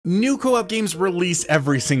New co-op games release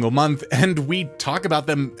every single month, and we talk about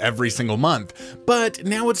them every single month. But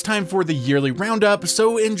now it's time for the yearly roundup,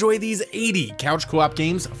 so enjoy these 80 couch co-op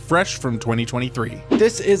games fresh from 2023.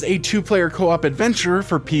 This is a two-player co-op adventure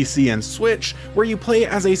for PC and Switch, where you play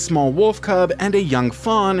as a small wolf cub and a young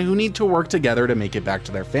fawn who need to work together to make it back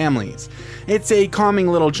to their families. It's a calming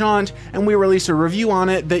little jaunt, and we released a review on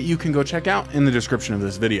it that you can go check out in the description of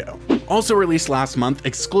this video. Also released last month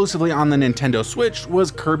exclusively on the Nintendo Switch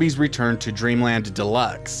was Kirby's Return to Dreamland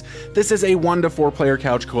Deluxe. This is a 1 to 4 player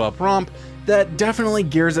couch co-op romp that definitely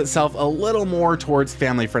gears itself a little more towards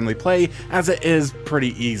family-friendly play, as it is pretty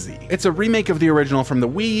easy. It's a remake of the original from the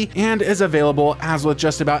Wii and is available, as with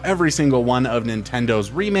just about every single one of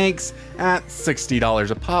Nintendo's remakes, at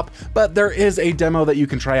 $60 a pop, but there is a demo that you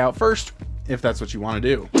can try out first if that's what you want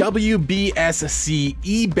to do. WBSC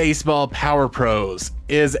eBaseball Power Pros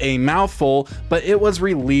is a mouthful, but it was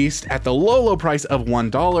released at the low price of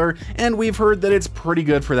 $1, and we've heard that it's pretty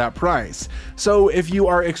good for that price. So if you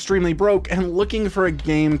are extremely broke and looking for a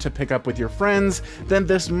game to pick up with your friends, then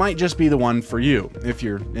this might just be the one for you, if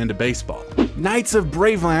you're into baseball. Knights of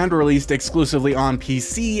Braveland released exclusively on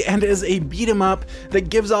PC and is a beat 'em up that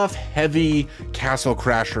gives off heavy Castle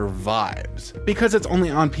Crasher vibes. Because it's only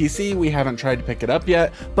on PC, we haven't tried to pick it up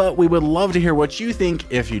yet, but we would love to hear what you think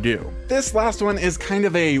if you do. This last one is kind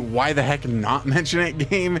of a why the heck not mention it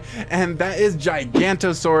game, and that is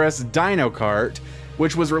Gigantosaurus Dino Kart,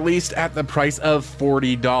 which was released at the price of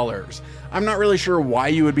 $40. I'm not really sure why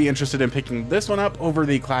you would be interested in picking this one up over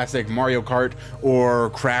the classic Mario Kart or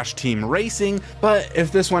Crash Team Racing, but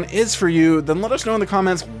if this one is for you, then let us know in the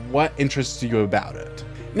comments what interests you about it.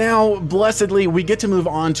 Now, blessedly, we get to move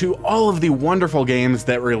on to all of the wonderful games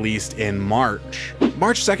that released in March.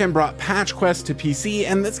 March 2nd brought Patch Quest to PC,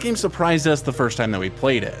 and this game surprised us the first time that we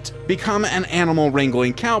played it. Become an animal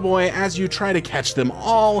wrangling cowboy as you try to catch them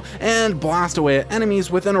all and blast away at enemies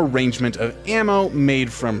with an arrangement of ammo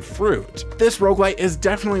made from fruit. This roguelite is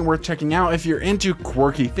definitely worth checking out if you're into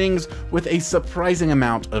quirky things with a surprising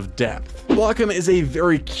amount of depth. Blockum is a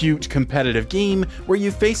very cute competitive game where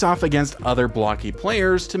you face off against other blocky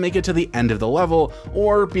players to make it to the end of the level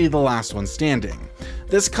or be the last one standing.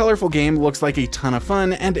 This colorful game looks like a ton of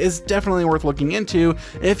fun and is definitely worth looking into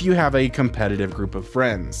if you have a competitive group of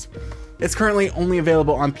friends. It's currently only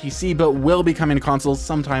available on PC, but will be coming to consoles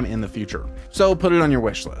sometime in the future, so put it on your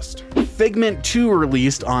wish list. Figment 2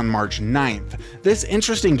 released on March 9th. This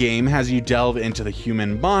interesting game has you delve into the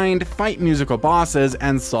human mind, fight musical bosses,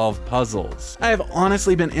 and solve puzzles. I have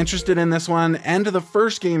honestly been interested in this one and the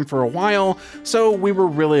first game for a while, so we were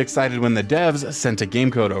really excited when the devs sent a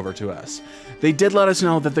game code over to us. They did let us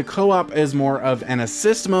know that the co-op is more of an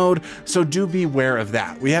assist mode, so do beware of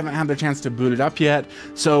that. We haven't had the chance to boot it up yet,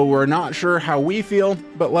 so we're not sure how we feel,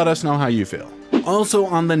 but let us know how you feel. Also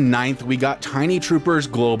on the 9th, we got Tiny Troopers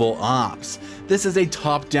Global Ops. This is a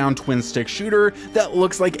top-down twin-stick shooter that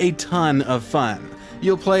looks like a ton of fun.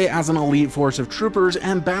 You'll play as an elite force of troopers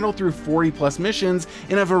and battle through 40+ missions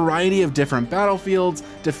in a variety of different battlefields,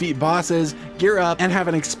 defeat bosses, gear up, and have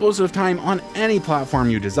an explosive time on any platform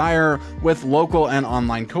you desire, with local and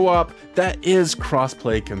online co-op that is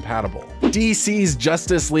cross-play compatible. DC's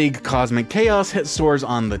Justice League Cosmic Chaos hit stores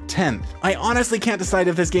on the 10th. I honestly can't decide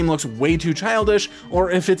if this game looks way too childish or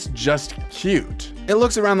if it's just cute. It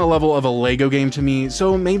looks around the level of a Lego game to me,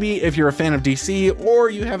 so maybe if you're a fan of DC or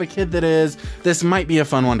you have a kid that is, this might be a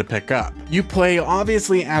fun one to pick up. You play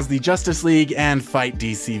obviously as the Justice League and fight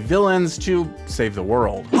DC villains to save the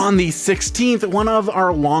world. On the 16th, one of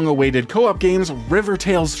our long-awaited co-op games,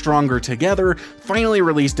 Rivertales Stronger Together, finally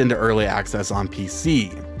released into early access on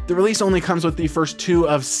PC. The release only comes with the first 2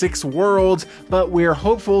 of 6 worlds, but we're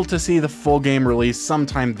hopeful to see the full game release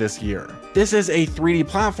sometime this year. This is a 3D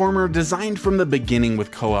platformer designed from the beginning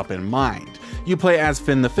with co-op in mind. You play as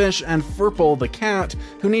Finn the Fish and Furple the Cat,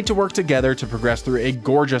 who need to work together to progress through a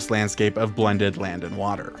gorgeous landscape of blended land and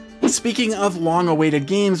water. Speaking of long-awaited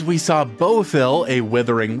games, we saw Bowfill, A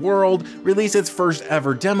Withering World, release its first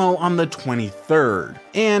ever demo on the 23rd.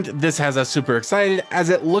 And this has us super excited as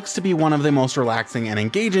it looks to be one of the most relaxing and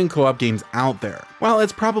engaging co-op games out there. While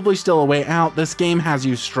it's probably still a way out, this game has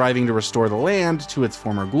you striving to restore the land to its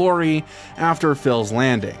former glory after Phil's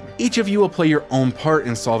landing. Each of you will play your own part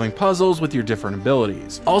in solving puzzles with your different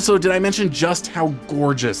abilities. Also, did I mention just how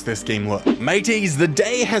gorgeous this game looks? Mateys, the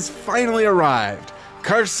day has finally arrived.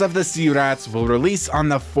 Curse of the Sea Rats will release on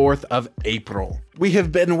the 4th of April. We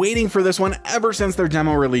have been waiting for this one ever since their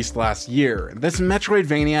demo released last year. This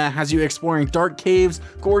Metroidvania has you exploring dark caves,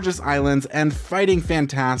 gorgeous islands, and fighting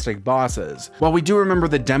fantastic bosses. While we do remember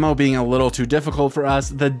the demo being a little too difficult for us,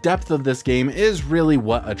 the depth of this game is really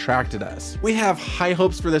what attracted us. We have high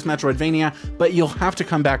hopes for this Metroidvania, but you'll have to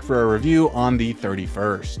come back for a review on the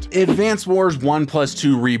 31st. Advance Wars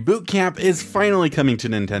 1+2 Reboot Camp is finally coming to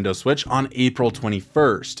Nintendo Switch on April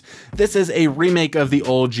 21st. This is a remake of the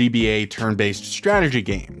old GBA turn-based strategy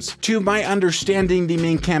games. To my understanding, the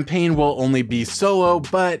main campaign will only be solo,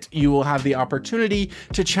 but you will have the opportunity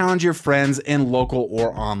to challenge your friends in local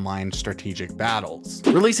or online strategic battles.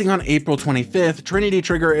 Releasing on April 25th, Trinity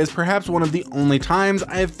Trigger is perhaps one of the only times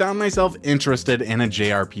I have found myself interested in a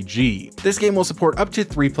JRPG. This game will support up to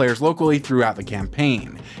 3 players locally throughout the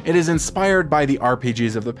campaign. It is inspired by the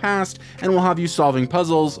RPGs of the past and will have you solving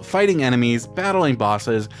puzzles, fighting enemies, battling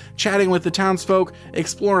bosses, chatting with the townsfolk,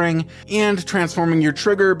 exploring, and transforming your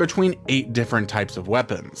trigger between 8 different types of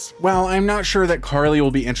weapons. While I'm not sure that Carly will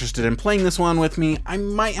be interested in playing this one with me, I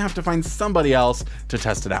might have to find somebody else to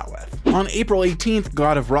test it out with. On April 18th,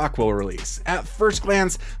 God of Rock will release. At first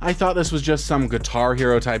glance, I thought this was just some Guitar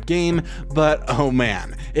Hero type game, but oh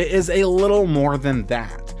man, it is a little more than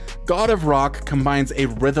that. God of Rock combines a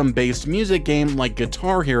rhythm-based music game like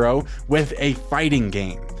Guitar Hero with a fighting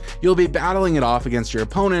game. You'll be battling it off against your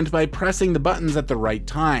opponent by pressing the buttons at the right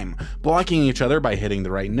time, blocking each other by hitting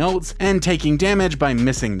the right notes, and taking damage by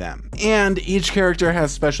missing them. And each character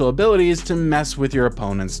has special abilities to mess with your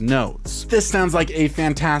opponent's notes. This sounds like a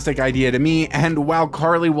fantastic idea to me, and while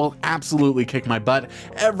Carly will absolutely kick my butt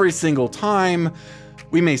every single time,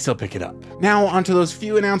 we may still pick it up. Now onto those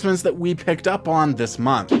few announcements that we picked up on this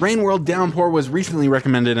month. Rain World Downpour was recently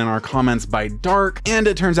recommended in our comments by Dark, and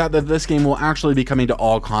it turns out that this game will actually be coming to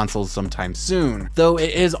all consoles sometime soon, though it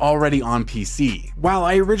is already on PC. While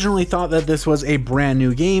I originally thought that this was a brand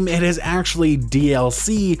new game, it is actually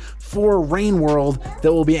DLC for Rain World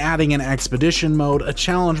that will be adding an expedition mode, a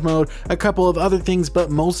challenge mode, a couple of other things,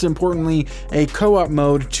 but most importantly, a co-op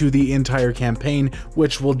mode to the entire campaign,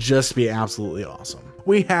 which will just be absolutely awesome.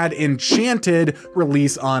 We had Enchanted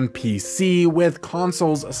release on PC, with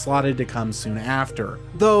consoles slotted to come soon after.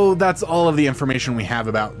 Though that's all of the information we have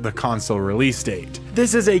about the console release date.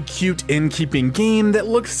 This is a cute in-keeping game that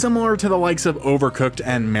looks similar to the likes of Overcooked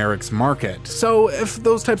and Merrick's Market. So if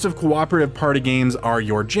those types of cooperative party games are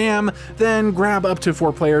your jam, then grab up to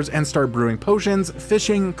 4 players and start brewing potions,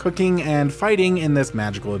 fishing, cooking, and fighting in this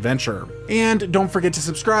magical adventure. And don't forget to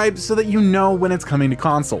subscribe so that you know when it's coming to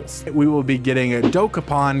consoles. We will be getting a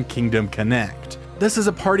Dokapon Kingdom Connect. This is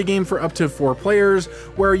a party game for up to 4 players,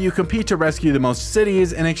 where you compete to rescue the most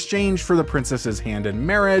cities in exchange for the princess's hand in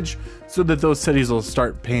marriage, so that those cities will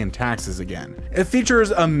start paying taxes again. It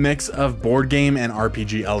features a mix of board game and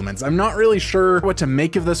RPG elements. I'm not really sure what to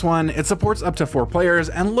make of this one. It supports up to 4 players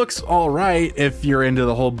and looks alright if you're into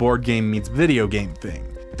the whole board game meets video game thing.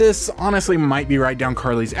 This honestly might be right down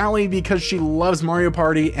Carly's alley because she loves Mario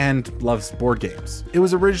Party and loves board games. It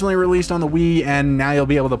was originally released on the Wii, and now you'll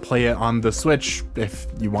be able to play it on the Switch if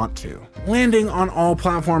you want to. Landing on all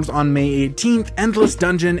platforms on May 18th, Endless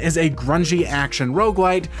Dungeon is a grungy action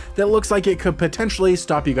roguelite that looks like it could potentially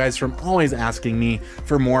stop you guys from always asking me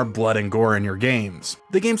for more blood and gore in your games.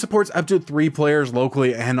 The game supports up to 3 players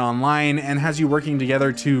locally and online, and has you working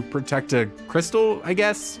together to protect a crystal, I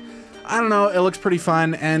guess? I don't know, it looks pretty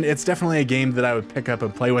fun, and it's definitely a game that I would pick up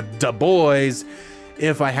and play with da boys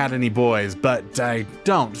if I had any boys, but I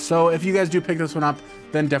don't. So if you guys do pick this one up,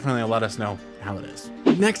 then definitely let us know how it is.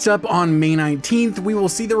 Next up, on May 19th, we will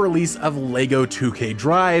see the release of LEGO 2K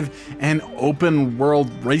Drive, an open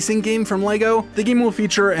world racing game from LEGO. The game will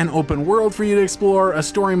feature an open world for you to explore, a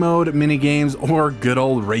story mode, mini games, or good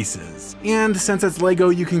old races. And since it's LEGO,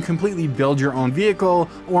 you can completely build your own vehicle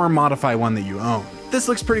or modify one that you own. This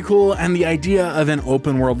looks pretty cool, and the idea of an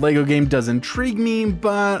open world LEGO game does intrigue me,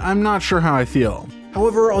 but I'm not sure how I feel.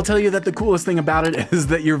 However, I'll tell you that the coolest thing about it is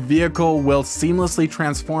that your vehicle will seamlessly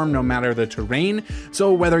transform no matter the terrain,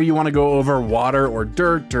 so whether you want to go over water or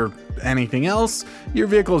dirt or anything else, your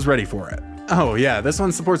vehicle is ready for it. Oh yeah, this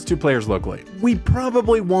one supports 2 players locally. We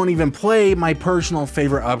probably won't even play my personal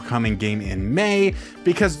favorite upcoming game in May,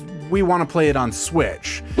 because we want to play it on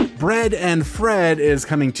Switch. Bread and Fred is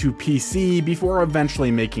coming to PC before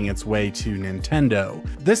eventually making its way to Nintendo.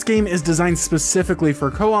 This game is designed specifically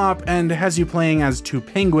for co-op and has you playing as two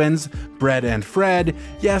penguins, Bread and Fred.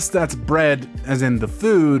 Yes, that's bread as in the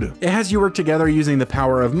food. It has you work together using the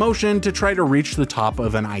power of motion to try to reach the top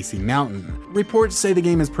of an icy mountain. Reports say the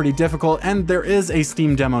game is pretty difficult and there is a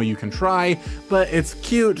Steam demo you can try, but it's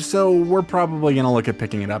cute, so we're probably gonna look at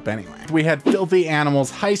picking it up anyway. We had Filthy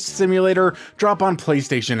Animals Heist Simulator drop on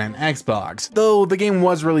PlayStation and Xbox, though the game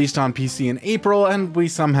was released on PC in April and we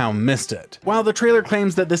somehow missed it. While the trailer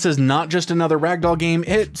claims that this is not just another ragdoll game,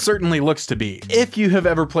 it certainly looks to be. If you have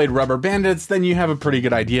ever played Rubber Bandits, then you have a pretty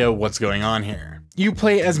good idea what's going on here. You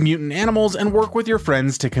play as mutant animals and work with your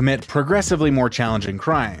friends to commit progressively more challenging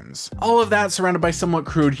crimes. All of that surrounded by somewhat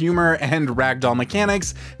crude humor and ragdoll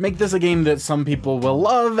mechanics make this a game that some people will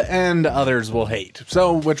love and others will hate.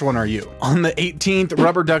 So which one are you? On the 18th,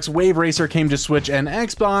 Rubber Ducks Wave Racer came to Switch and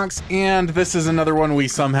Xbox, and this is another one we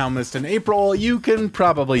somehow missed in April. You can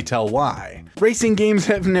probably tell why. Racing games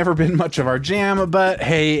have never been much of our jam, but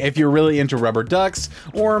hey, if you're really into rubber ducks,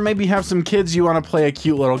 or maybe have some kids you want to play a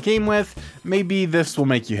cute little game with, maybe this will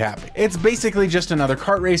make you happy. It's basically just another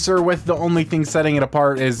kart racer with the only thing setting it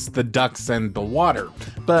apart is the ducks and the water,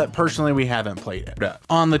 but personally we haven't played it.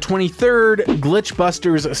 On the 23rd, Glitch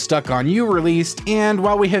Busters Stuck on You released, and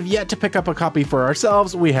while we have yet to pick up a copy for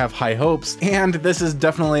ourselves, we have high hopes, and this is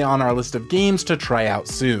definitely on our list of games to try out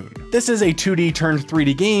soon. This is a 2D turned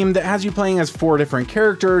 3D game that has you playing as 4 different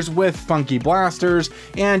characters with funky blasters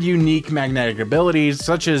and unique magnetic abilities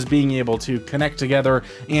such as being able to connect together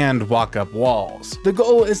and walk up walls. The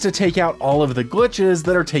goal is to take out all of the glitches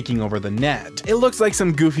that are taking over the net. It looks like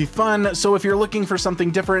some goofy fun, so if you're looking for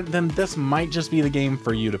something different, then this might just be the game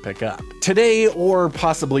for you to pick up. Today, or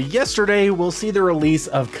possibly yesterday, we'll see the release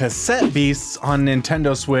of Cassette Beasts on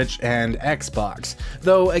Nintendo Switch and Xbox,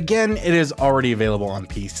 though again, it is already available on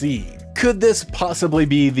PC. Could this possibly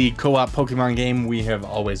be the co-op Pokemon game we have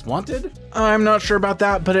always wanted? I'm not sure about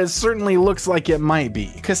that, but it certainly looks like it might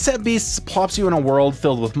be. Cassette Beasts plops you in a world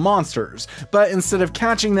filled with monsters, but instead of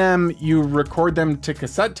catching them, you record them to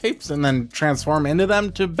cassette tapes and then transform into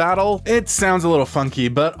them to battle. It sounds a little funky,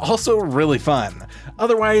 but also really fun.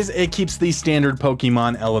 Otherwise, it keeps the standard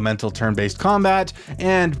Pokemon elemental turn-based combat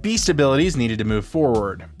and beast abilities needed to move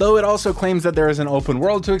forward. Though it also claims that there is an open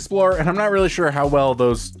world to explore, and I'm not really sure how well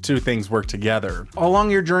those two things work together. Along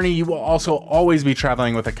your journey, you will also always be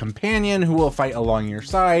traveling with a companion who will fight along your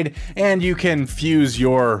side, and you can fuse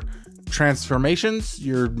your transformations,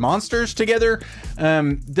 your monsters together.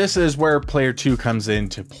 This is where player 2 comes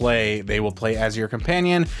into play. They will play as your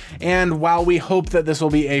companion, and while we hope that this will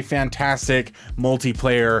be a fantastic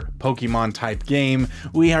multiplayer Pokemon type game,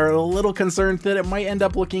 we are a little concerned that it might end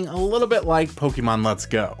up looking a little bit like Pokemon Let's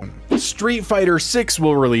Go. Street Fighter 6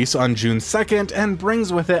 will release on June 2nd and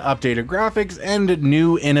brings with it updated graphics and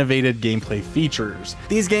new innovative gameplay features.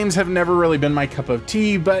 These games have never really been my cup of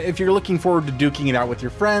tea, but if you're looking forward to duking it out with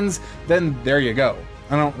your friends, then there you go.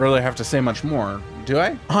 I don't really have to say much more, do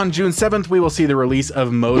I? On June 7th, we will see the release of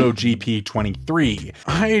MotoGP 23.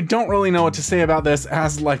 I don't really know what to say about this,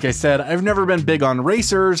 as like I said, I've never been big on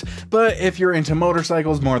racers, but if you're into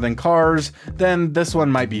motorcycles more than cars, then this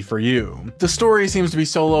one might be for you. The story seems to be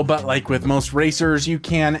solo, but like with most racers, you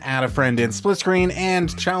can add a friend in split screen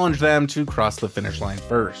and challenge them to cross the finish line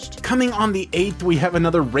first. Coming on the 8th, we have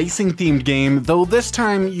another racing themed game, though this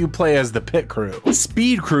time you play as the pit crew.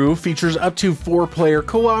 Speed Crew features up to 4-player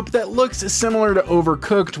co-op that looks similar to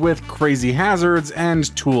Overcooked with crazy hazards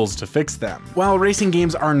and tools to fix them. While racing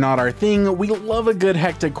games are not our thing, we love a good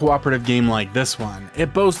hectic cooperative game like this one.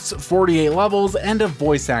 It boasts 48 levels and a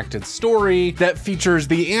voice-acted story that features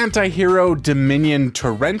the anti-hero Dominion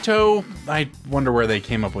Torrento. I wonder where they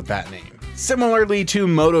came up with that name. Similarly to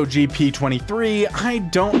MotoGP 23, I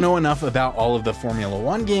don't know enough about all of the Formula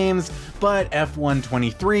 1 games, but F1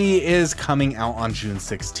 23 is coming out on June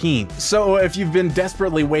 16th. So if you've been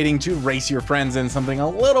desperately waiting to race your friends in something a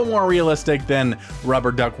little more realistic than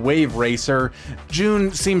Rubber Duck Wave Racer,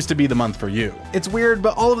 June seems to be the month for you. It's weird,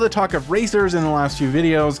 but all of the talk of racers in the last few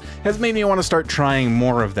videos has made me want to start trying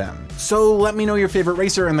more of them. So let me know your favorite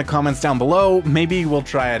racer in the comments down below, maybe we'll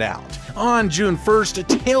try it out. On June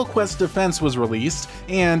 1st, Tail Quest Defense was released,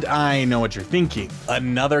 and I know what you're thinking.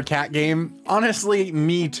 Another cat game? Honestly,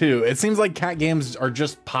 me too. It seems like cat games are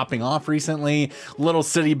just popping off recently. Little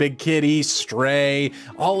City Big Kitty, Stray,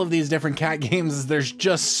 all of these different cat games, there's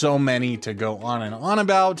just so many to go on and on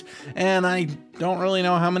about, and I don't really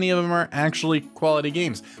know how many of them are actually quality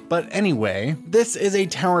games. But anyway, this is a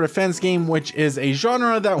tower defense game, which is a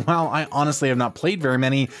genre that while I honestly have not played very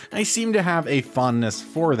many, I seem to have a fondness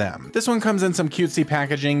for them. This one comes in some cutesy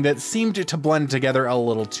packaging that seemed to blend together a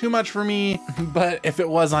little too much for me, but if it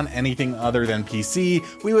was on anything other than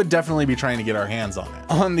PC, we would definitely be trying to get our hands on it.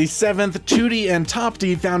 On the 7th, 2D and Top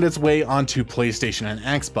D found its way onto PlayStation and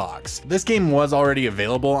Xbox. This game was already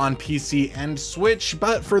available on PC and Switch,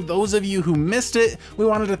 but for those of you who missed it, we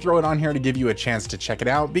wanted to throw it on here to give you a chance to check it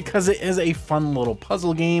out because it is a fun little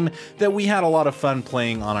puzzle game that we had a lot of fun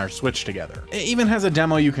playing on our Switch together. It even has a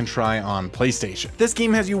demo you can try on PlayStation. This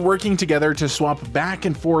game has you working together to swap back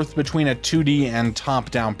and forth between a 2D and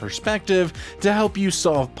top-down perspective to help you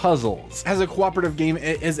solve puzzles. As a cooperative game,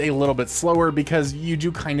 it is a little bit slower because you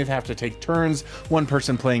do kind of have to take turns, one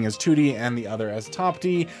person playing as 2D and the other as top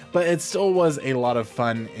D, but it still was a lot of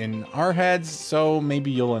fun in our heads, so maybe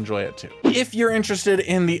you'll enjoy it too. If you're interested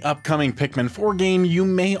in the upcoming Pikmin 4 game, you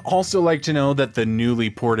may also like to know that the newly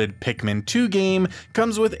ported Pikmin 2 game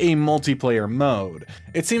comes with a multiplayer mode.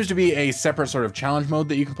 It seems to be a separate sort of challenge mode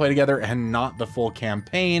that you can play together and not the full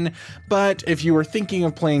campaign, but if you were thinking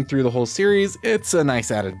of playing through the whole series, it's a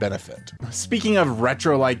nice added benefit. Speaking of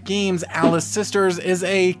retro-like games, Alice Sisters is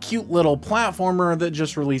a cute little platformer that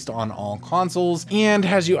just released on all consoles and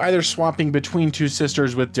has you either swapping between two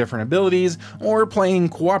sisters with different abilities or playing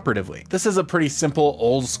cooperatively. This is a pretty simple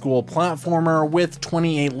old school platformer with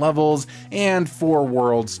 28 levels and 4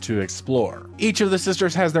 worlds to explore. Each of the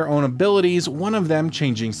sisters has their own abilities, one of them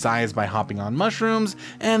changing size by hopping on mushrooms,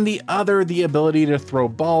 and the other the ability to throw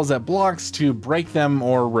balls at blocks to break them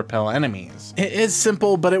or repel enemies. It is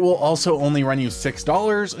simple, but it will also only run you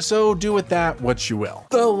 $6, so do with that what you will.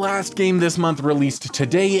 The last game this month released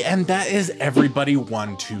today, and that is Everybody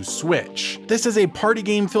Won to Switch. This is a party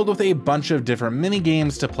game filled with a bunch of different mini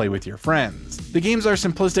games to play with your friends. The games are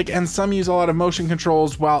simplistic and some use a lot of motion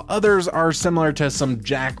controls, while others are similar to some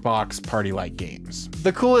Jackbox party-like games.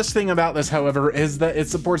 The coolest thing about this, however, is that it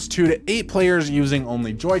supports 2 to 8 players using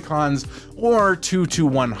only Joy-Cons, or 2 to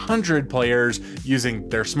 100 players using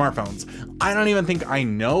their smartphones. I don't even think I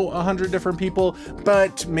know 100 different people,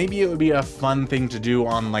 but maybe it would be a fun thing to do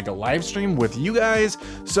on like a live stream with you guys,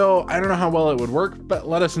 so I don't know how well it would work, but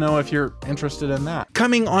let us know if you're interested in that.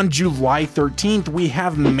 Coming on July 13th, we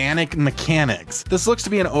have Manic Mechanics. This looks to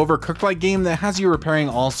be an Overcooked-like game that has you repairing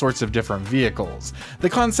all sorts of different vehicles. The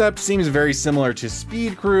concept seems very similar to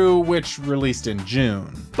Speed Crew, which released in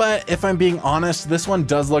June. But if I'm being honest, this one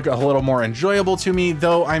does look a little more enjoyable to me,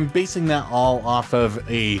 though I'm basing that all off of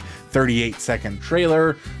a 38-second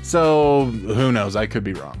trailer, so who knows, I could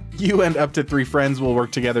be wrong. You and up to 3 friends will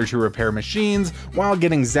work together to repair machines while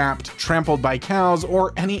getting zapped, trampled by cows,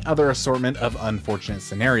 or any other assortment of unfortunate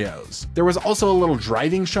scenarios. There was also a little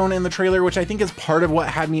driving shown in the trailer, which I think is part of what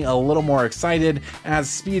had me a little more excited, as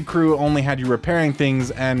Speed Crew only had you repairing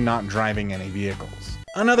things and not driving any vehicles.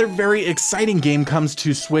 Another very exciting game comes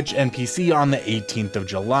to Switch and PC on the 18th of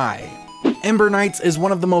July. Ember Knights is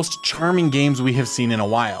one of the most charming games we have seen in a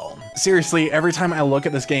while. Seriously, every time I look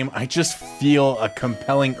at this game, I just feel a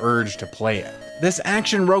compelling urge to play it. This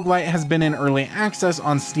action roguelite has been in early access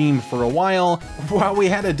on Steam for a while. While we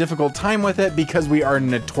had a difficult time with it because we are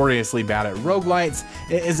notoriously bad at roguelites,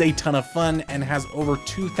 it is a ton of fun and has over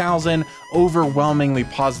 2,000 overwhelmingly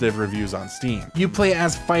positive reviews on Steam. You play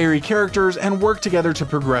as fiery characters and work together to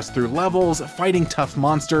progress through levels, fighting tough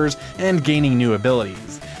monsters, and gaining new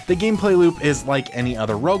abilities. The gameplay loop is like any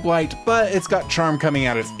other roguelite, but it's got charm coming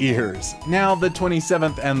out its ears. Now, the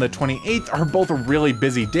 27th and the 28th are both really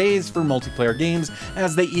busy days for multiplayer games,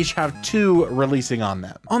 as they each have 2 releasing on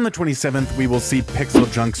them. On the 27th, we will see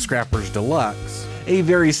Pixel Junk Scrappers Deluxe, a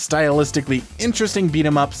very stylistically interesting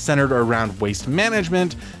beat-em-up centered around waste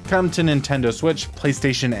management, come to Nintendo Switch,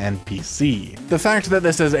 PlayStation, and PC. The fact that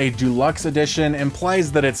this is a deluxe edition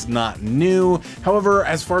implies that it's not new. However,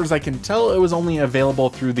 as far as I can tell, it was only available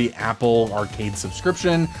through the Apple Arcade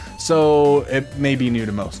subscription, so it may be new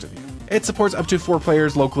to most of you. It supports up to 4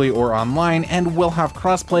 players locally or online, and will have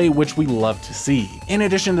crossplay, which we love to see. In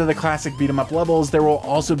addition to the classic beat-em-up levels, there will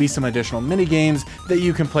also be some additional mini-games that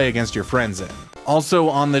you can play against your friends in. Also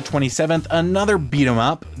on the 27th, another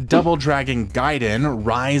beat-em-up, Double Dragon Gaiden: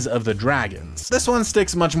 Rise of the Dragons. This one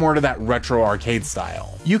sticks much more to that retro arcade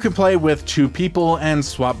style. You can play with 2 people and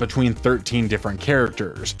swap between 13 different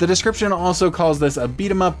characters. The description also calls this a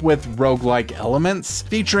beat-em-up with roguelike elements,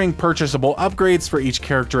 featuring purchasable upgrades for each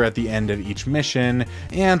character at the end of each mission,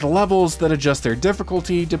 and levels that adjust their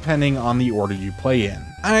difficulty depending on the order you play in.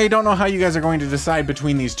 I don't know how you guys are going to decide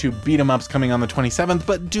between these two beat-em-ups coming on the 27th,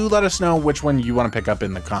 but do let us know which one you want to pick up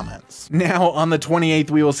in the comments. Now, on the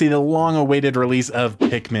 28th, we will see the long-awaited release of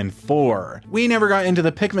Pikmin 4. We never got into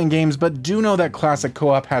the Pikmin games, but do know that Classic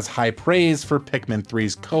Co-op has high praise for Pikmin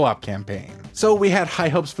 3's co-op campaign. So we had high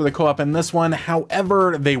hopes for the co-op in this one,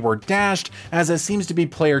 however, they were dashed, as it seems to be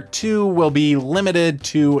player 2 will be limited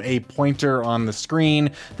to a pointer on the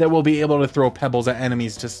screen that will be able to throw pebbles at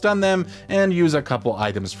enemies to stun them and use a couple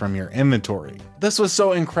items from your inventory. This was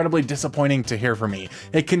so incredibly disappointing to hear from me.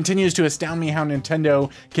 It continues to astound me how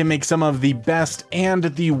Nintendo can make some of the best and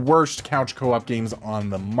the worst couch co-op games on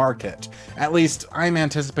the market. At least I'm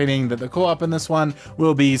anticipating that the co-op in this one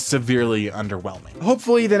will be severely underwhelming.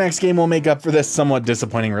 Hopefully the next game will make up for this somewhat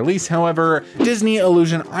disappointing release. However, Disney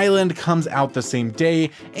Illusion Island comes out the same day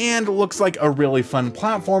and looks like a really fun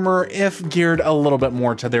platformer if geared a little bit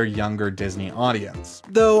more to their younger Disney audience.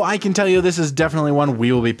 Though I can tell you this is definitely one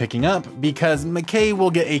we will be picking up because McKay will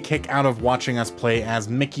get a kick out of watching us play as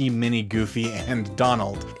Mickey, Minnie, Goofy, and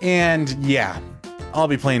Donald. And yeah, I'll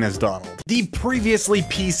be playing as Donald. The previously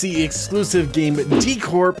PC exclusive game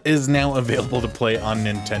D-Corp is now available to play on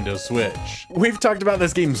Nintendo Switch. We've talked about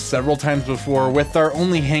this game several times before, with our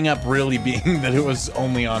only hang-up really being that it was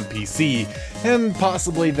only on PC, and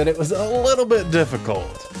possibly that it was a little bit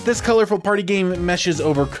difficult. This colorful party game meshes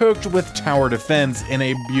Overcooked with tower defense in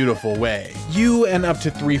a beautiful way. You and up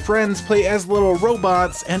to 3 friends play as little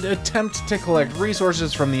robots and attempt to collect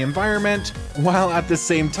resources from the environment, while at the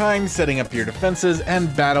same time setting up your defenses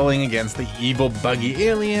and battling against the evil buggy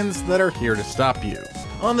aliens that are here to stop you.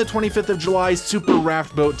 On the 25th of July, Super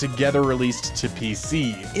Raft Boat Together released to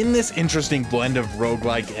PC. In this interesting blend of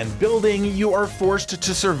roguelike and building, you are forced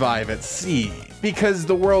to survive at sea, because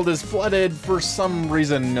the world is flooded for some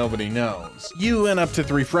reason nobody knows. You and up to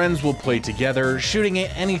 3 friends will play together, shooting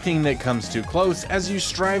at anything that comes too close as you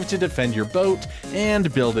strive to defend your boat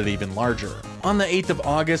and build it even larger. On the 8th of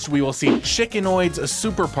August, we will see Chickenoids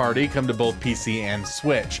Super Party come to both PC and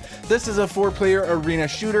Switch. This is a 4-player arena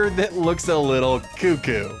shooter that looks a little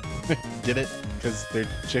cuckoo. Get it? Because they're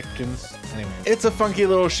chickens? Anyway, it's a funky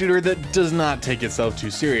little shooter that does not take itself too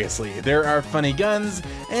seriously. There are funny guns,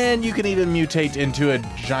 and you can even mutate into a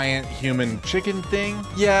giant human chicken thing.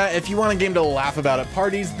 Yeah, if you want a game to laugh about at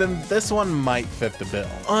parties, then this one might fit the bill.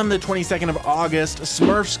 On the 22nd of August,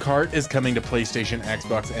 Smurfs Kart is coming to PlayStation,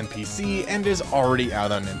 Xbox, and PC, and is already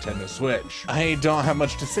out on Nintendo Switch. I don't have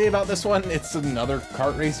much to say about this one. It's another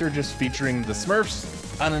kart racer just featuring the Smurfs.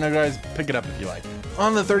 I don't know, guys, pick it up if you like.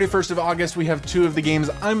 On the 31st of August, we have 2 of the games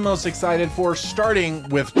I'm most excited for, starting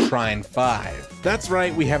with Trine 5. That's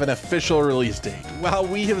right, we have an official release date. While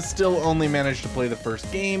we have still only managed to play the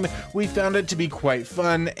first game, we found it to be quite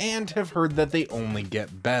fun and have heard that they only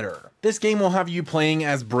get better. This game will have you playing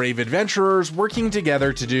as brave adventurers working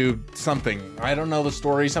together to do something. I don't know the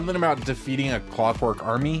story, something about defeating a clockwork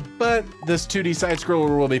army, but this 2D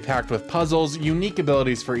side-scroller will be packed with puzzles, unique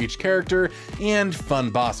abilities for each character, and fun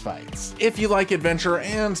boss fights. If you like adventure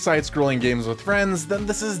and side-scrolling games with friends, then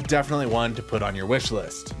this is definitely one to put on your wish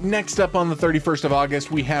list. Next up on the 31st of August,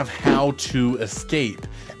 we have How to Escape.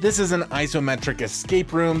 This is an isometric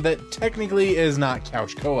escape room that technically is not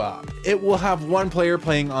couch co-op. It will have one player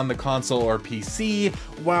playing on the console or PC,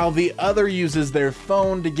 while the other uses their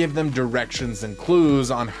phone to give them directions and clues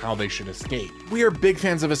on how they should escape. We are big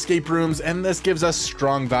fans of escape rooms, and this gives us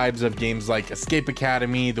strong vibes of games like Escape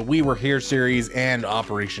Academy, the We Were Here series, and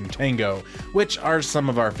Operation Tango, which are some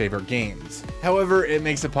of our favorite games. However, it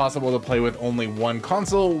makes it possible to play with only one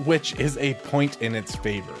console, which is a point in its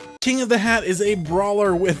favor. King of the Hat is a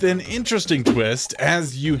brawler with an interesting twist,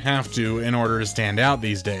 as you have to in order to stand out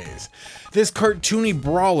these days. This cartoony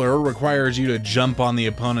brawler requires you to jump on the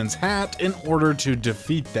opponent's hat in order to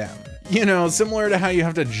defeat them. You know, similar to how you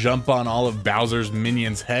have to jump on all of Bowser's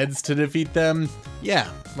minions' heads to defeat them. Yeah,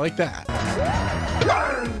 like that.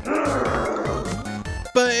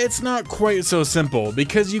 But it's not quite so simple,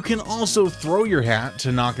 because you can also throw your hat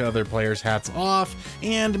to knock other players' hats off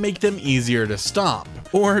and make them easier to stop,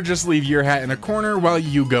 or just leave your hat in a corner while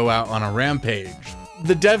you go out on a rampage.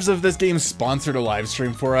 The devs of this game sponsored a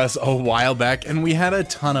livestream for us a while back, and we had a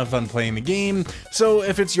ton of fun playing the game, so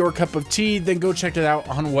if it's your cup of tea, then go check it out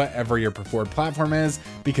on whatever your preferred platform is,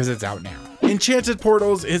 because it's out now. Enchanted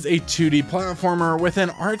Portals is a 2D platformer with an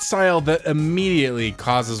art style that immediately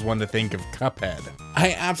causes one to think of Cuphead.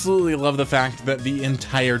 I absolutely love the fact that the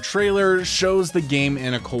entire trailer shows the game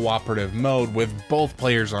in a cooperative mode with both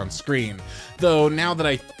players on screen, though now that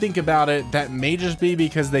I think about it, that may just be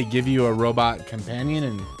because they give you a robot companion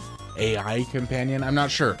and AI companion, I'm not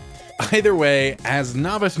sure. Either way, as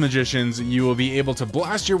novice magicians, you will be able to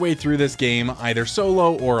blast your way through this game either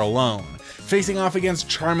solo or alone, facing off against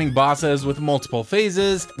charming bosses with multiple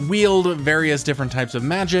phases, wield various different types of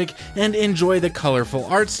magic, and enjoy the colorful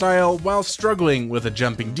art style while struggling with a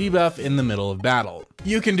jumping debuff in the middle of battle.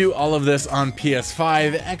 You can do all of this on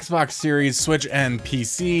PS5, Xbox Series, Switch, and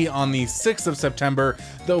PC on the 6th of September,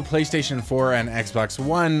 though PlayStation 4 and Xbox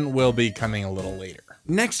One will be coming a little later.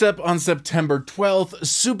 Next up on September 12th,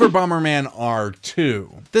 Super Bomberman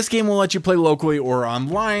R2. This game will let you play locally or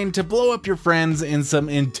online to blow up your friends in some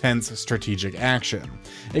intense strategic action.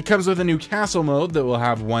 It comes with a new castle mode that will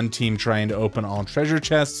have one team trying to open all treasure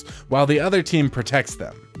chests while the other team protects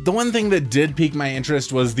them. The one thing that did pique my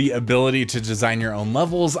interest was the ability to design your own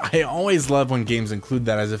levels. I always love when games include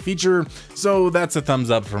that as a feature, so that's a thumbs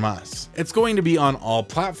up from us. It's going to be on all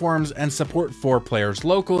platforms and support 4 players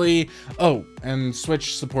locally. Oh, and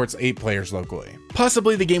Switch supports 8 players locally.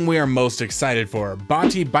 Possibly the game we are most excited for,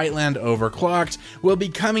 Bati Byteland Overclocked, will be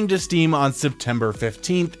coming to Steam on September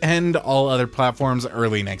 15th and all other platforms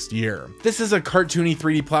early next year. This is a cartoony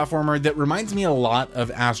 3D platformer that reminds me a lot of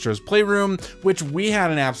Astro's Playroom, which we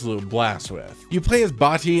had an absolute blast with. You play as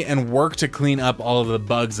Bati and work to clean up all of the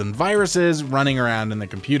bugs and viruses running around in the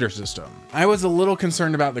computer system. I was a little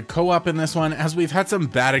concerned about the co-op in this one, as we've had some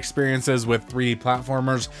bad experiences with 3D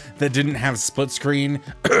platformers that didn't have split screen.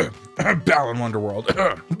 Balan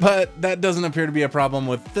Wonderworld. But that doesn't appear to be a problem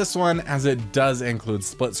with this one, as it does include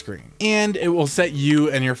split screen. And it will set you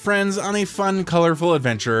and your friends on a fun, colorful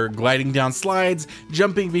adventure, gliding down slides,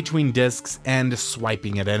 jumping between discs, and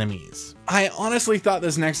swiping at enemies. I honestly thought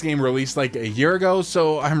this next game released like a year ago,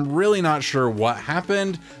 so I'm really not sure what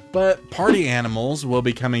happened, but Party Animals will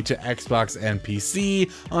be coming to Xbox and PC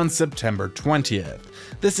on September 20th.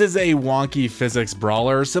 This is a wonky physics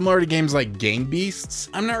brawler similar to games like Game Beasts.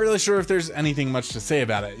 I'm not really sure if there's anything much to say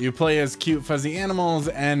about it. You play as cute fuzzy animals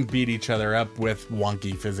and beat each other up with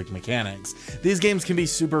wonky physics mechanics. These games can be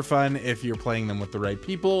super fun if you're playing them with the right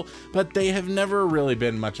people, but they have never really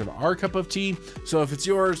been much of our cup of tea, so if it's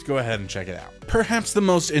yours, go ahead and check it out. Perhaps the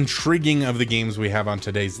most intriguing of the games we have on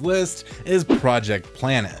today's list is Project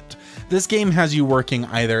Planet. This game has you working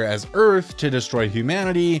either as Earth to destroy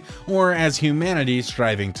humanity, or as humanity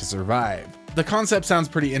striving to survive. The concept sounds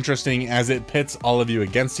pretty interesting as it pits all of you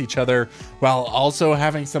against each other, while also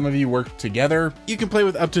having some of you work together. You can play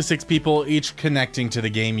with up to 6 people, each connecting to the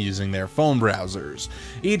game using their phone browsers.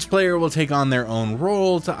 Each player will take on their own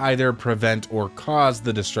role to either prevent or cause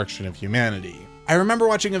the destruction of humanity. I remember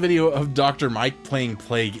watching a video of Dr. Mike playing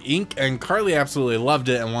Plague Inc., and Carly absolutely loved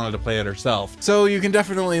it and wanted to play it herself. So you can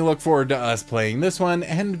definitely look forward to us playing this one,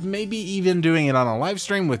 and maybe even doing it on a live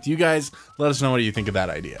stream with you guys. Let us know what you think of that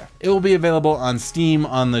idea. It will be available on Steam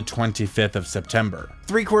on the 25th of September.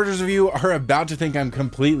 3/4 of you are about to think I'm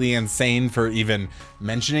completely insane for even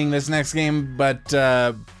mentioning this next game, but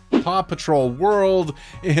Paw Patrol World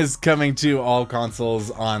is coming to all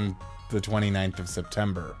consoles on the 29th of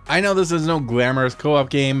September. I know this is no glamorous co-op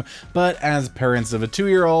game, but as parents of a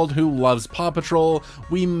 2-year-old who loves Paw Patrol,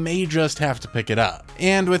 we may just have to pick it up.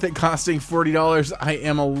 And with it costing $40, I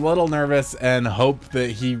am a little nervous and hope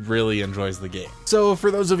that he really enjoys the game. So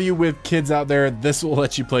for those of you with kids out there, this will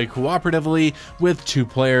let you play cooperatively with 2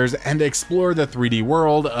 players and explore the 3D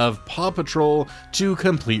world of Paw Patrol to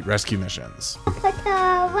complete rescue missions.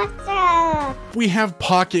 We have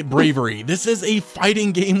Pocket Bravery. This is a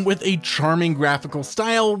fighting game with a charming graphical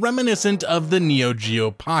style reminiscent of the Neo Geo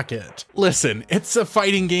Pocket. Listen, it's a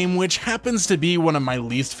fighting game which happens to be one of my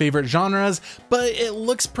least favorite genres, but it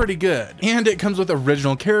looks pretty good. And it comes with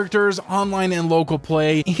original characters, online and local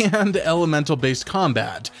play, and elemental based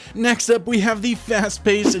combat. Next up, we have the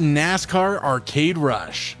fast-paced NASCAR Arcade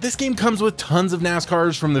Rush. This game comes with tons of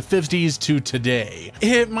NASCARs from the 50s to today.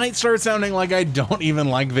 It might start sounding like I don't even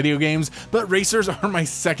like video games, but racers are my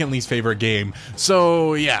second least favorite game.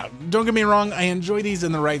 So yeah, don't get me wrong, I enjoy these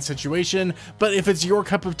in the right situation, but if it's your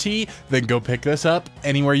cup of tea, then go pick this up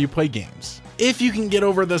anywhere you play games. If you can get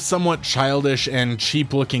over the somewhat childish and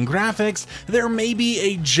cheap looking graphics, there may be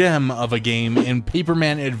a gem of a game in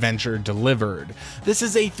Paperman Adventure Delivered. This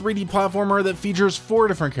is a 3D platformer that features 4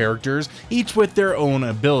 different characters, each with their own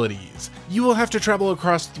abilities. You will have to travel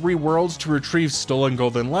across 3 worlds to retrieve stolen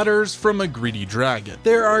golden letters from a greedy dragon.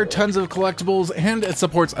 There are tons of collectibles, and it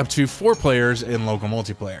supports up to 4 players in local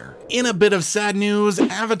multiplayer. In a bit of sad news,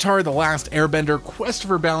 Avatar: The Last Airbender Quest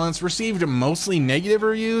for Balance received mostly negative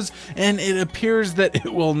reviews, and it appears that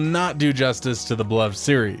it will not do justice to the beloved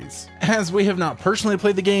series. As we have not personally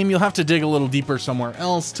played the game, you'll have to dig a little deeper somewhere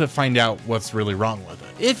else to find out what's really wrong with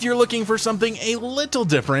it. If you're looking for something a little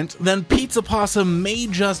different, then Pizza Possum may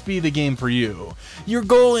just be the game for you. Your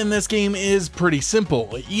goal in this game is pretty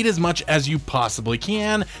simple: eat as much as you possibly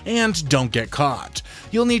can and don't get caught.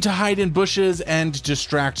 You'll need to hide in bushes and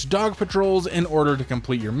distract dog patrols in order to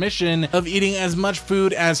complete your mission of eating as much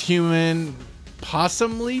food as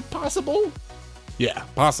possumly possible? Yeah,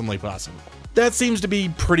 possumly possible. That seems to be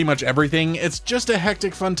pretty much everything. It's just a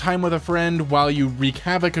hectic fun time with a friend while you wreak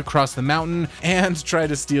havoc across the mountain and try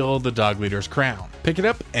to steal the dog leader's crown. Pick it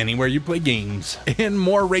up anywhere you play games. In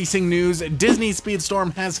more racing news, Disney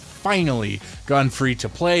Speedstorm has finally gone free to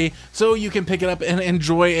play, so you can pick it up and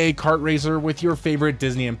enjoy a kart racer with your favorite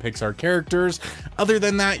Disney and Pixar characters. Other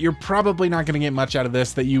than that, you're probably not going to get much out of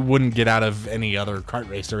this that you wouldn't get out of any other kart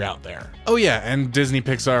racer out there. Oh yeah, and Disney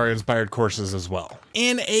Pixar inspired courses as well.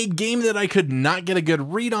 In a game that I could not get a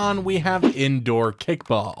good read on, we have Indoor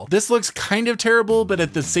Kickball. This looks kind of terrible, but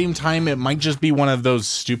at the same time, it might just be one of those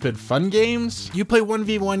stupid fun games. You play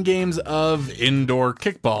 1v1 games of indoor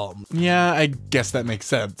kickball. Yeah, I guess that makes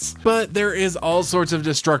sense. But there is all sorts of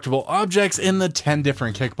destructible objects in the 10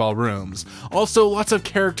 different kickball rooms. Also, lots of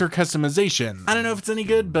character customization. I don't know if it's any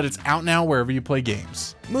good, but it's out now wherever you play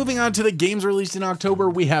games. Moving on to the games released in October,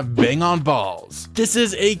 we have Bang on Balls. This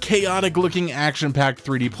is a chaotic looking action-packed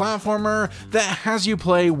 3D platformer that has you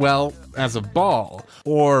play, well, as a ball,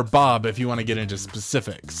 or Bob if you want to get into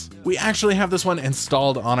specifics. We actually have this one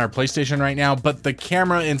installed on our PlayStation right now, but the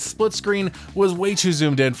camera in split screen was way too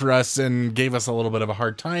zoomed in for us and gave us a little bit of a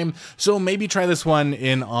hard time, so maybe try this one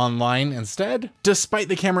in online instead. Despite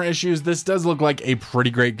the camera issues, this does look like a pretty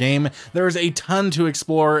great game. There is a ton to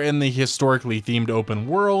explore in the historically themed open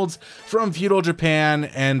worlds, from feudal Japan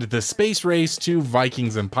and the space race to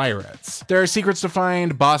Vikings and pirates. There are secrets to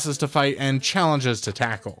find, bosses to fight, and challenges to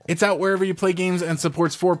tackle. It's out wherever you play games and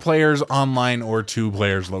supports 4 players online or 2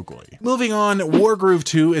 players locally. Moving on, Wargroove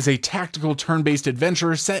 2 is a tactical turn-based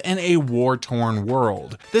adventure set in a war-torn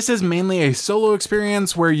world. This is mainly a solo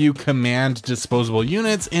experience where you command disposable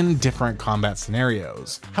units in different combat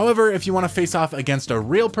scenarios. However, if you want to face off against a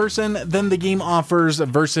real person, then the game offers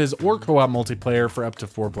versus or co-op multiplayer for up to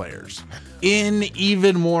 4 players. In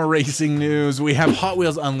even more racing news, we have Hot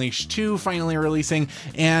Wheels Unleashed 2 finally releasing,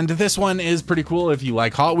 and this one is pretty cool. If you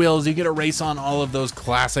like Hot Wheels, you get a race on all of those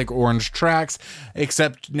classic orange tracks,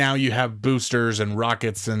 except now you have boosters and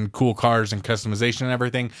rockets and cool cars and customization and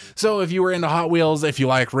everything. So if you were into Hot Wheels, if you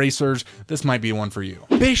like racers, this might be one for you.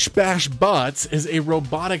 Bish Bash Bots is a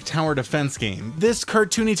robotic tower defense game. This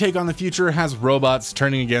cartoony take on the future has robots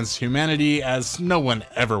turning against humanity as no one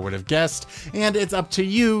ever would have guessed, and it's up to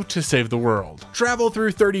you to save the world. Travel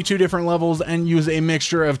through 32 different levels and use a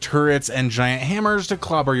mixture of turrets and giant hammers to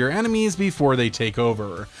clobber your enemies before they take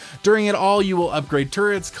over. During it all, you will upgrade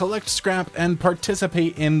turrets, collect scrap, and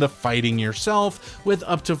participate in the fighting yourself with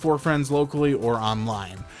up to 4 friends locally or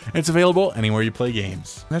online. It's available anywhere you play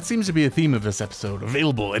games. That seems to be a theme of this episode: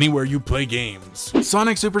 available anywhere you play games.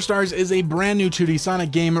 Sonic Superstars is a brand new 2D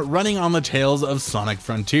Sonic game running on the Tales of Sonic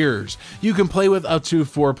Frontiers. You can play with up to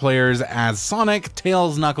 4 players as Sonic,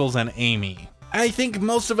 Tails, Knuckles, and Amy. I think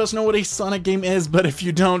most of us know what a Sonic game is, but if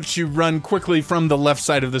you don't, you run quickly from the left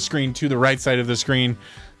side of the screen to the right side of the screen.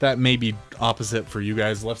 That may be opposite for you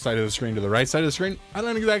guys, left side of the screen to the right side of the screen. I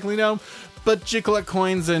don't exactly know, but you collect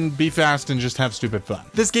coins and be fast and just have stupid fun.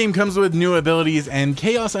 This game comes with new abilities and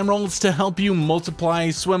Chaos Emeralds to help you multiply,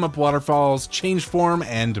 swim up waterfalls, change form,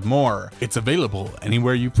 and more. It's available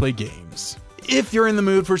anywhere you play games. If you're in the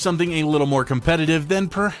mood for something a little more competitive, then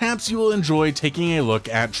perhaps you will enjoy taking a look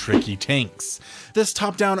at Tricky Tanks. This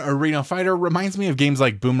top-down arena fighter reminds me of games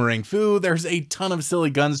like Boomerang Fu. There's a ton of silly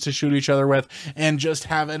guns to shoot each other with and just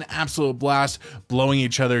have an absolute blast blowing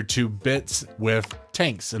each other to bits with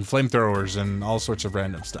tanks and flamethrowers and all sorts of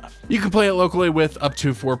random stuff. You can play it locally with up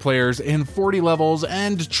to 4 players in 40 levels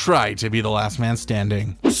and try to be the last man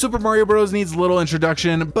standing. Super Mario Bros. Needs little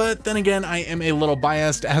introduction, but then again, I am a little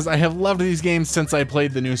biased as I have loved these games since I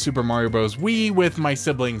played the new Super Mario Bros. Wii with my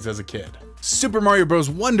siblings as a kid. Super Mario Bros.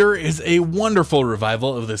 Wonder is a wonderful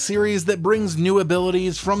revival of the series that brings new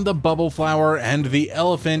abilities from the Bubble Flower and the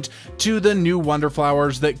Elephant to the new Wonder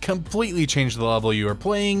Flowers that completely change the level you are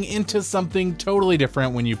playing into something totally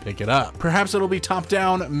different when you pick it up. Perhaps it'll be top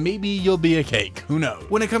down, maybe you'll be a cake, who knows.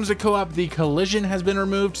 When it comes to co-op, the collision has been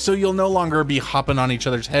removed, so you'll no longer be hopping on each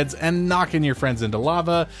other's heads and knocking your friends into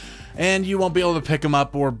lava. and you won't be able to pick them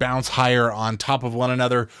up or bounce higher on top of one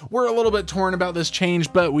another. We're a little bit torn about this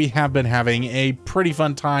change, but we have been having a pretty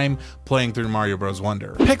fun time playing through Mario Bros.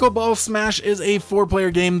 Wonder. Pickleball Smash is a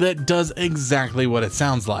 4-player game that does exactly what it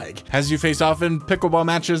sounds like, as you face off in pickleball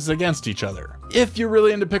matches against each other. If you're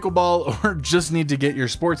really into pickleball or just need to get your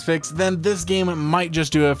sports fix, then this game might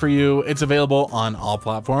just do it for you. It's available on all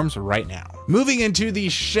platforms right now. Moving into the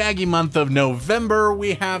shaggy month of November,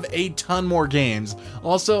 we have a ton more games.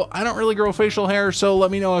 Also, I don't really grow facial hair, so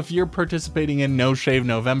let me know if you're participating in No Shave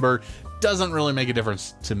November. Doesn't really make a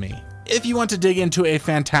difference to me. If you want to dig into a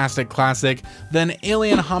fantastic classic, then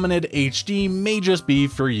Alien Hominid HD may just be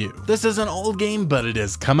for you. This is an old game, but it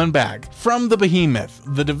is coming back. From the behemoth,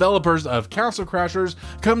 the developers of Castle Crashers,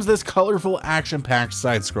 comes this colorful action-packed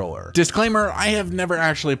side-scroller. Disclaimer, I have never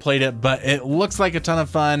actually played it, but it looks like a ton of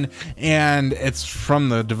fun, and it's from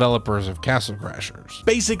the developers of Castle Crashers.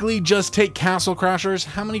 Basically, just take Castle Crashers.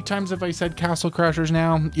 How many times have I said Castle Crashers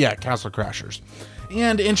now? Yeah, Castle Crashers.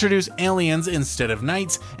 And introduce aliens instead of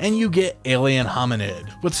knights, and you get Alien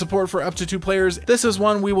Hominid. With support for up to 2 players, this is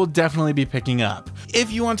one we will definitely be picking up. If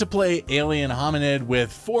you want to play Alien Hominid with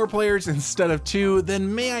 4 players instead of 2,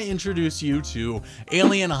 then may I introduce you to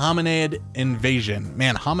Alien Hominid Invasion.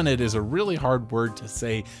 Man, hominid is a really hard word to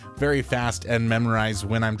say very fast and memorize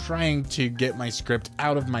when I'm trying to get my script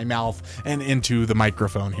out of my mouth and into the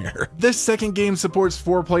microphone here. This second game supports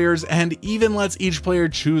 4 players and even lets each player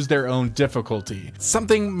choose their own difficulty.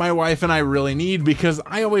 Something my wife and I really need because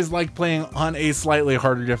I always like playing on a slightly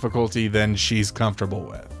harder difficulty than she's comfortable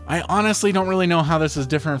with. I honestly don't really know how this is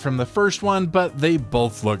different from the first one, but they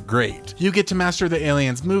both look great. You get to master the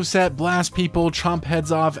alien's moveset, blast people, chomp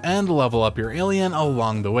heads off, and level up your alien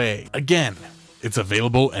along the way. Again, it's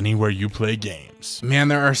available anywhere you play games. Man,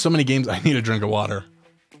 there are so many games I need a drink of water.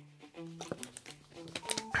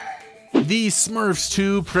 The Smurfs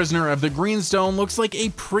 2 Prisoner of the Greenstone looks like a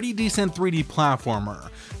pretty decent 3D platformer.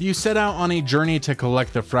 You set out on a journey to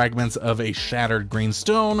collect the fragments of a shattered green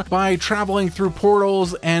stone by traveling through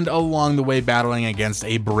portals and along the way battling against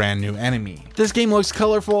a brand new enemy. This game looks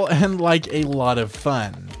colorful and like a lot of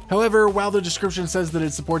fun. However, while the description says that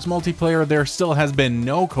it supports multiplayer, there still has been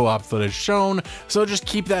no co-op footage shown, so just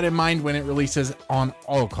keep that in mind when it releases on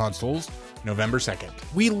all consoles. November 2nd.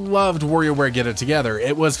 We loved WarioWare Get It Together.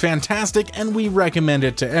 It was fantastic and we recommend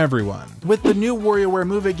it to everyone. With the new WarioWare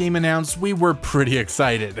Move It game announced, we were pretty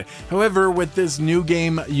excited. However, with this new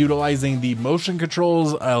game utilizing the motion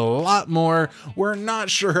controls a lot more, we're not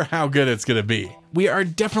sure how good it's gonna be. We are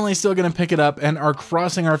definitely still going to pick it up and are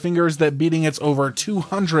crossing our fingers that beating its over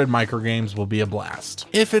 200 microgames will be a blast.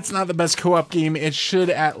 If it's not the best co-op game, it should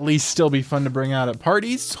at least still be fun to bring out at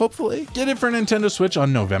parties, hopefully. Get it for Nintendo Switch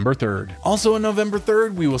on November 3rd. Also on November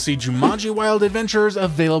 3rd, we will see Jumanji Wild Adventures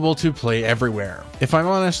available to play everywhere. If I'm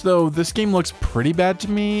honest though, this game looks pretty bad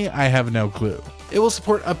to me. I have no clue. It will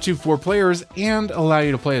support up to 4 players and allow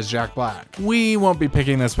you to play as Jack Black. We won't be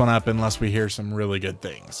picking this one up unless we hear some really good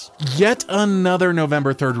things. Yet another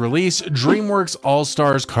November 3rd release, DreamWorks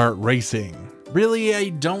All-Stars Kart Racing. Really, I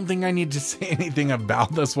don't think I need to say anything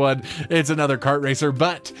about this one. It's another kart racer,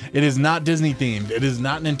 but it is not Disney themed. It is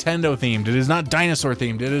not Nintendo themed. It is not dinosaur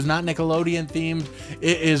themed. It is not Nickelodeon themed.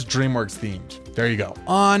 It is DreamWorks themed. There you go.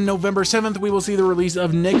 On November 7th, we will see the release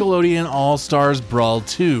of Nickelodeon All-Stars Brawl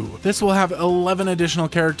 2. This will have 11 additional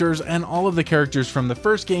characters, and all of the characters from the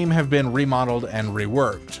first game have been remodeled and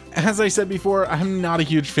reworked. As I said before, I'm not a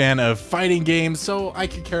huge fan of fighting games, so I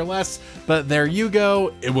could care less, but there you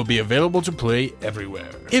go. It will be available to play everywhere.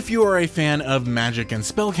 If you are a fan of magic and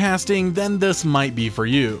spellcasting, then this might be for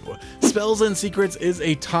you. Spells and Secrets is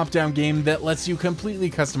a top-down game that lets you completely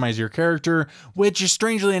customize your character, which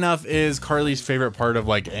strangely enough is Carly's favorite part of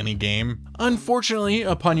like any game. Unfortunately,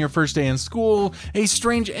 upon your first day in school, a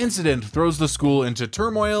strange incident throws the school into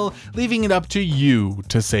turmoil, leaving it up to you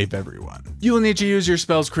to save everyone. You will need to use your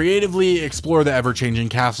spells creatively, explore the ever-changing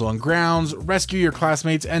castle and grounds, rescue your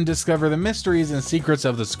classmates, and discover the mysteries and secrets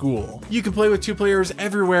of the school. You can play with 2 players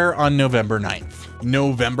everywhere on November 9th.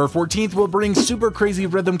 November 14th will bring Super Crazy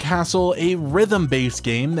Rhythm Castle, a rhythm-based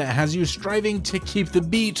game that has you striving to keep the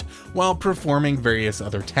beat while performing various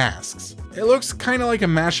other tasks. It looks kind of like a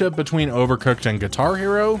mashup between Overcooked and Guitar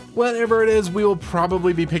Hero. Whatever it is, we will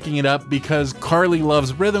probably be picking it up because Carly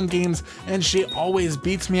loves rhythm games and she always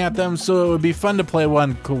beats me at them, so it would be fun to play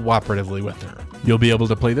one cooperatively with her. You'll be able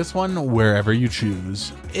to play this one wherever you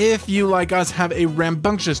choose. If you, like us, have a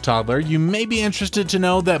rambunctious toddler, you may be interested to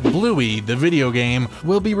know that Bluey, the video game,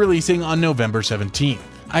 will be releasing on November 17th.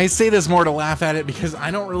 I say this more to laugh at it because I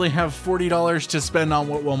don't really have $40 to spend on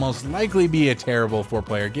what will most likely be a terrible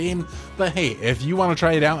 4-player game, but hey, if you want to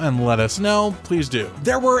try it out and let us know, please do.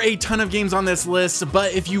 There were a ton of games on this list,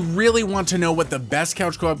 but if you really want to know what the best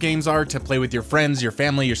couch co-op games are to play with your friends, your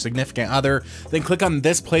family, your significant other, then click on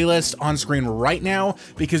this playlist on screen right now,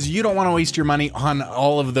 because you don't want to waste your money on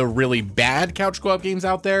all of the really bad couch co-op games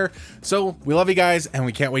out there. So we love you guys, and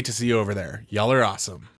we can't wait to see you over there. Y'all are awesome.